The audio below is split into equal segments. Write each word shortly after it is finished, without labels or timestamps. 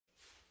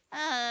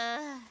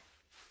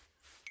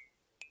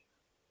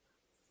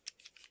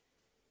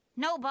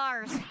No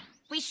bars.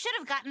 We should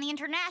have gotten the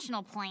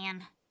international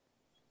plan.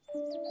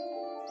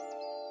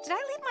 Did I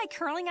leave my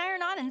curling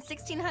iron on in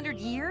 1600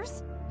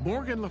 years?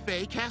 Morgan Le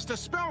Fay cast a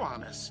spell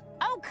on us.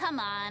 Oh, come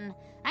on.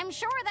 I'm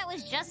sure that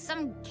was just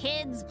some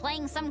kids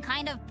playing some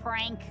kind of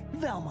prank.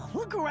 Velma,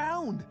 look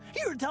around.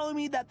 You're telling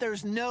me that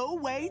there's no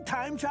way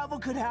time travel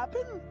could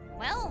happen?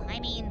 Well, I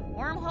mean,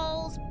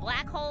 wormholes,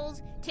 black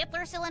holes,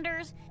 Tipler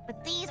cylinders,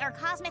 but these are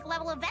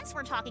cosmic-level events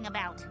we're talking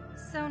about.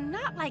 So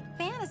not like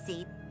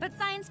fantasy, but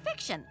science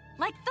fiction,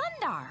 like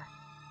Thundar.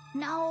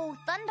 No,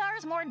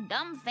 Thundar's more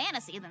dumb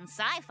fantasy than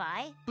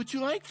sci-fi. But you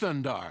like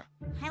Thundar.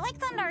 I like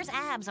Thundar's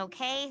abs,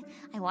 okay?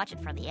 I watch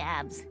it for the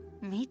abs.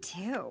 Me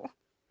too.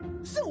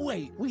 So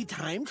wait, we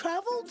time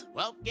traveled?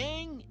 Well,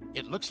 gang,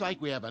 it looks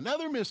like we have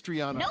another mystery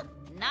on our... Nope,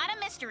 not a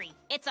mystery.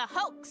 It's a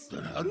hoax.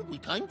 Then how did we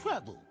time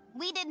travel?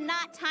 We did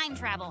not time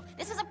travel.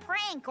 This is a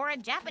prank or a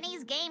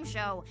Japanese game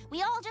show.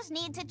 We all just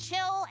need to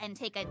chill and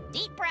take a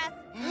deep breath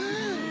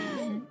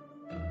and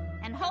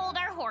hold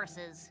our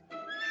horses.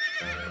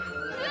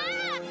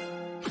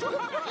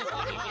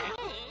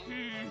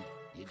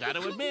 You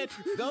gotta admit,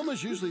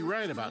 Velma's usually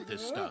right about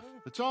this stuff.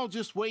 Let's all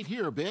just wait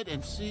here a bit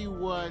and see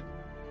what...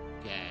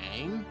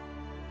 Gang?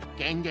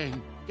 Gang,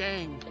 gang,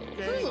 gang,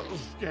 gang,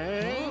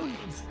 gang.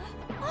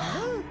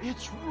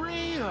 It's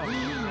real!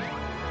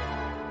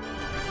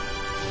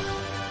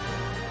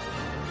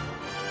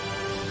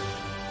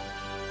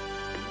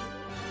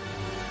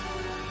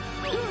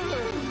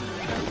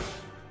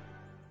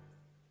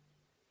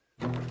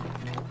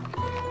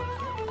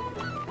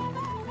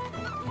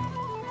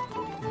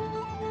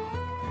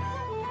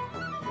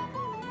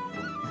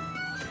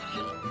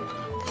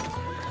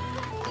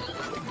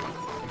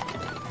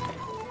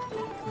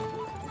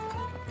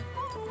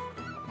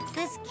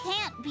 This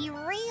can't be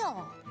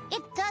real.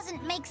 It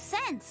doesn't make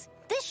sense.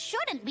 This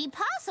shouldn't be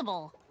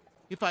possible.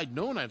 If I'd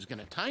known I was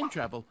gonna time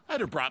travel,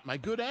 I'd have brought my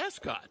good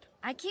ascot.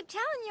 I keep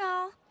telling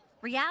y'all,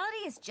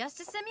 reality is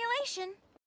just a simulation.